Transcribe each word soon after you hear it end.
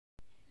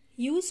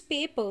Use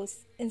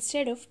papers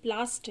instead of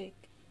plastic.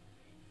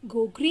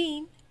 Go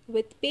green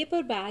with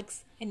paper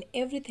bags and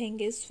everything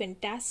is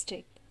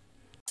fantastic.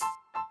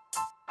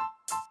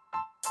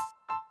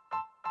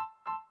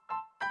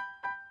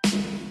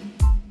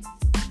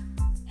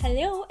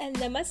 Hello and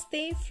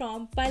namaste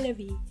from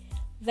Pallavi.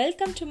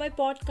 Welcome to my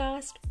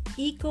podcast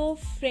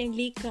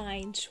Eco-Friendly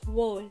Kind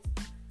World.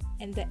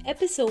 And the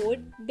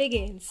episode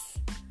begins.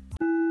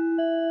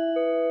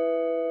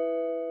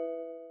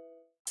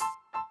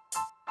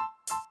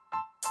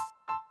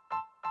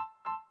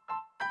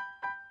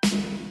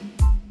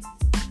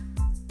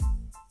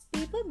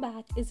 Paper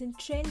bag is in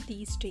trend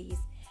these days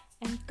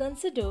and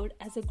considered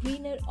as a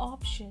greener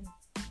option.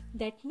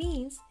 That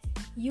means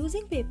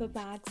using paper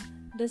bags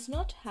does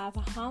not have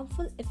a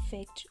harmful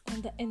effect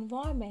on the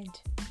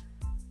environment.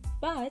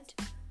 But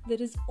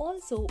there is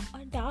also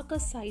a darker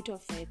side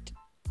of it.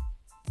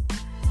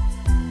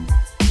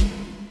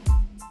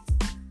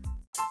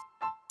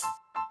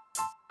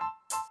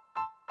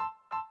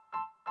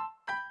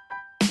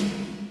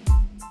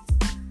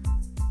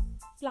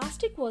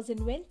 Plastic was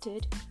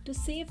invented to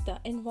save the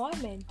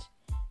environment.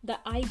 The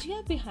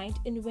idea behind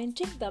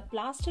inventing the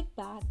plastic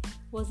bag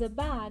was a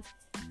bag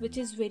which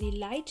is very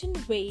light in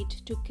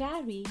weight to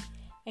carry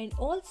and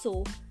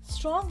also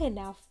strong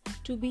enough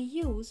to be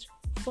used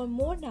for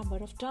more number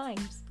of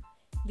times.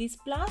 These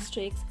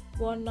plastics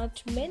were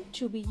not meant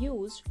to be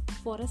used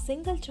for a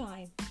single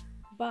time,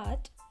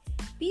 but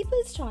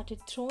people started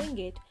throwing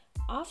it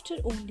after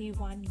only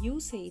one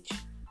usage.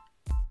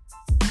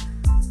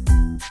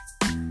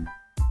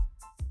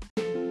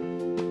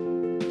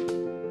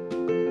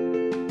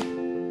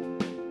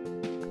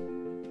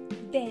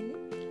 Then,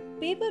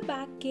 paper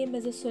bag came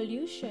as a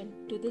solution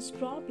to this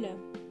problem.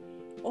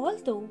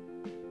 Although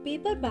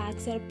paper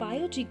bags are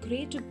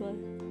biodegradable,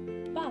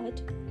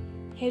 but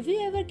have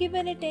you ever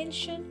given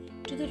attention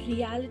to the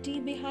reality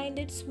behind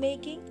its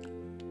making?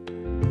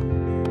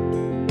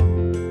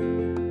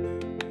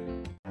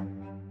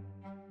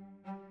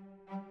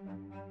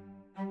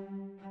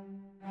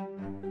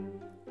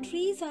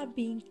 Trees are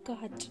being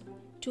cut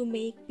to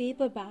make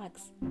paper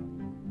bags,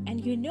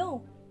 and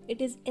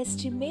it is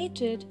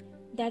estimated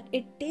that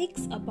it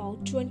takes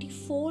about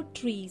 24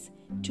 trees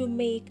to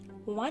make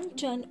 1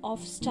 ton of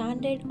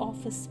standard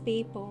office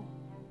paper.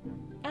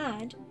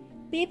 And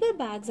paper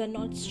bags are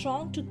not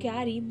strong to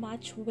carry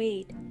much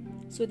weight,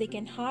 so they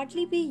can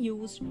hardly be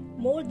used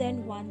more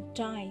than one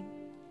time.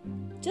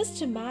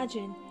 Just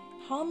imagine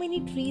how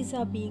many trees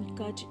are being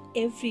cut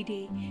every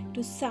day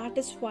to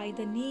satisfy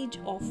the need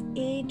of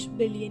 8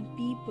 billion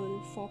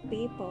people for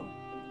paper.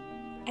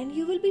 And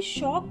you will be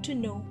shocked to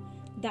know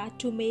that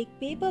to make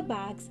paper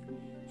bags,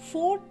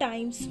 4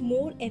 times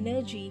more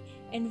energy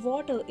and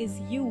water is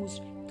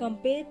used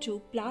compared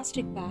to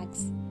plastic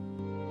bags.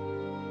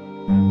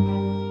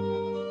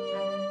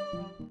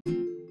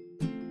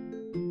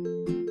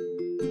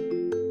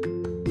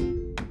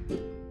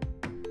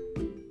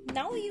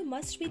 Now you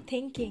must be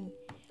thinking,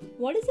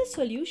 what is the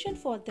solution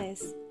for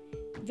this?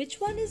 Which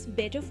one is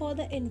better for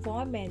the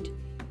environment,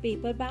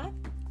 paper bag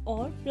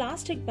or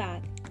plastic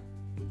bag?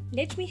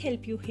 Let me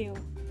help you here.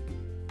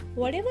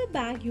 Whatever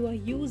bag you are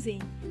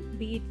using,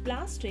 be it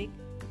plastic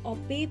or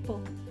paper,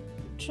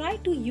 try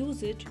to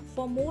use it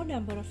for more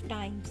number of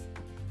times.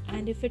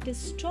 And if it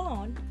is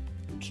torn,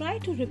 try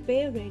to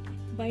repair it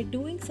by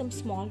doing some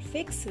small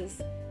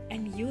fixes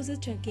and use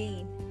it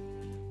again.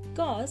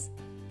 Cause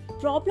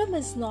problem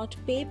is not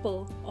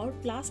paper or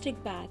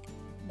plastic bag,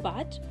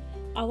 but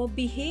our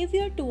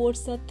behavior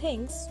towards the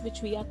things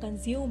which we are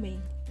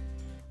consuming.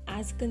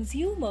 As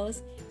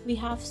consumers, we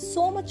have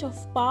so much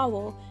of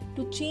power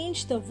to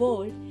change the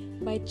world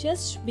by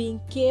just being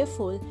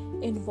careful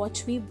in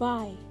what we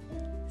buy.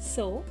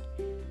 So,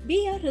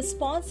 be a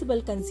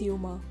responsible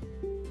consumer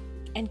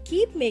and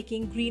keep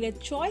making greener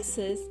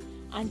choices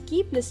and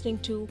keep listening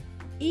to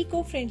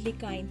Eco-Friendly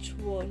Kind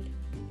World.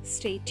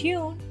 Stay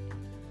tuned.